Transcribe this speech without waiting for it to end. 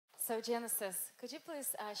So Genesis, could you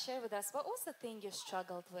please share with us, what was the thing you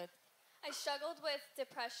struggled with? I struggled with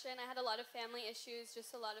depression. I had a lot of family issues,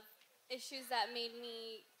 just a lot of issues that made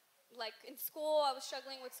me, like in school, I was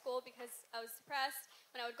struggling with school because I was depressed.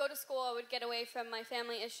 When I would go to school, I would get away from my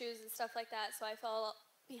family issues and stuff like that, so I fell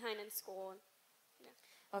behind in school.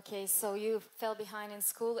 Yeah. Okay, so you fell behind in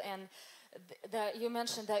school, and that you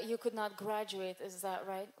mentioned that you could not graduate, is that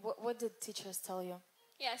right? What did teachers tell you?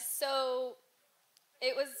 Yes, so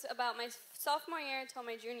it was about my sophomore year until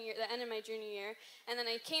my junior year, the end of my junior year, and then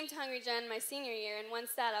I came to HungryGen my senior year, and once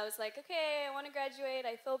that, I was like, okay, I want to graduate,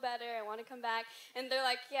 I feel better, I want to come back, and they're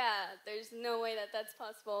like, yeah, there's no way that that's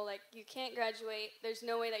possible, like, you can't graduate, there's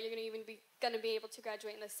no way that you're going to be able to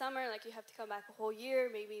graduate in the summer, like, you have to come back a whole year,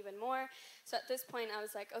 maybe even more. So at this point, I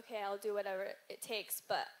was like, okay, I'll do whatever it takes,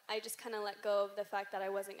 but I just kind of let go of the fact that I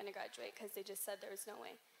wasn't going to graduate, because they just said there was no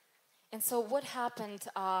way. And so what happened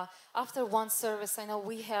after one service? I know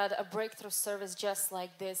we had a breakthrough service just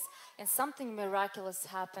like this, and something miraculous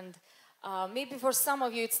happened. Maybe for some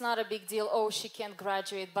of you it's not a big deal, oh, she can't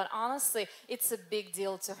graduate, but honestly, it's a big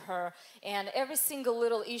deal to her. And every single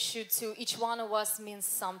little issue to each one of us means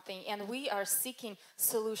something, and we are seeking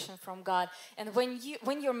solution from God. And when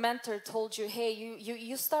your mentor told you, hey,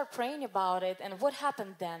 you start praying about it, and what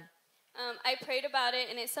happened then? I prayed about it,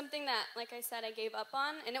 and it's something that, like I said, I gave up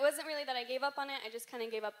on. And it wasn't really that I gave up on it, I just kind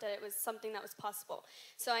of gave up that it was something that was possible.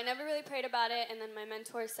 So I never really prayed about it, and then my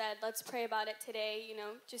mentor said, let's pray about it today, you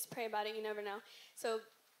know, just pray about it, you never know. So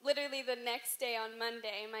literally the next day on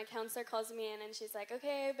Monday, my counselor calls me in, and she's like,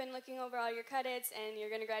 okay, I've been looking over all your credits, and you're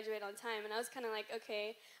going to graduate on time. And I was kind of like,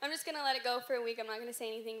 okay, I'm just going to let it go for a week. I'm not going to say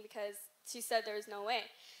anything because she said there was no way.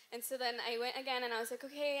 And so then I went again, and I was like,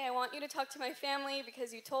 okay, I want you to talk to my family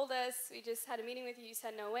because you told us, we just had a meeting with you, you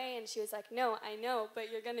said no way. And she was like, no, I know,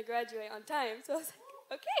 but you're going to graduate on time. So I was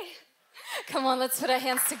like, okay. Come on, let's put our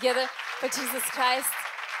hands together for Jesus Christ.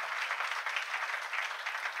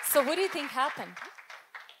 So what do you think happened?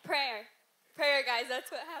 Prayer, guys,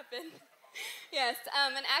 that's what happened. Yes,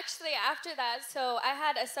 and actually after that, so I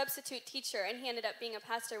had a substitute teacher, and he ended up being a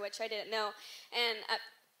pastor, which I didn't know. And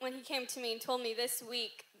when he came to me and told me this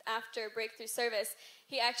week after breakthrough service,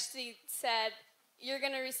 he actually said, you're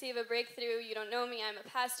going to receive a breakthrough. You don't know me, I'm a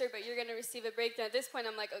pastor, but you're going to receive a breakthrough. At this point,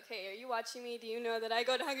 I'm like, okay, are you watching me? Do you know that I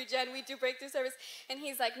go to HungryGen, we do breakthrough service? And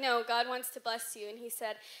he's like, no, God wants to bless you. And he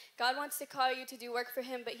said, God wants to call you to do work for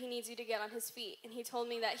him, but he needs you to get on his feet. And he told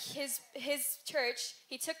me that his church,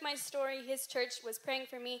 he took my story, his church was praying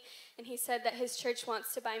for me, and he said that his church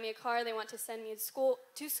wants to buy me a car, they want to send me to school,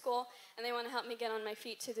 and they want to help me get on my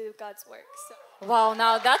feet to do God's work. So. Wow,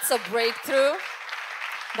 now that's a breakthrough.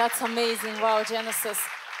 That's amazing. Wow, Genesis.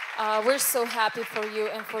 We're so happy for you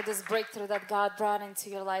and for this breakthrough that God brought into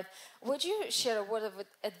your life. Would you share a word of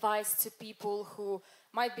advice to people who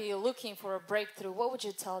might be looking for a breakthrough? What would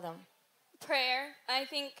you tell them? Prayer. I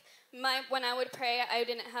think when I would pray, I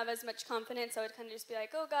didn't have as much confidence. I would kind of just be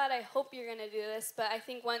like, oh, God, I hope you're going to do this. But I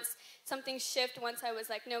think once something shifted, once I was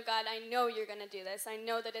like, no, God, I know you're going to do this. I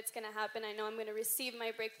know that it's going to happen. I know I'm going to receive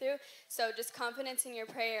my breakthrough. So just confidence in your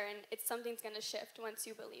prayer, and something's going to shift once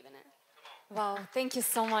you believe in it. Wow, thank you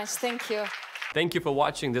so much. Thank you. Thank you for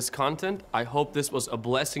watching this content. I hope this was a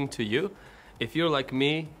blessing to you. If you're like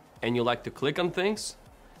me and you like to click on things,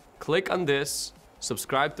 click on this,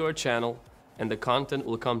 subscribe to our channel, and the content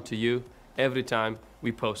will come to you every time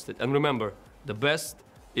we post it. And remember, the best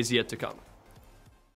is yet to come.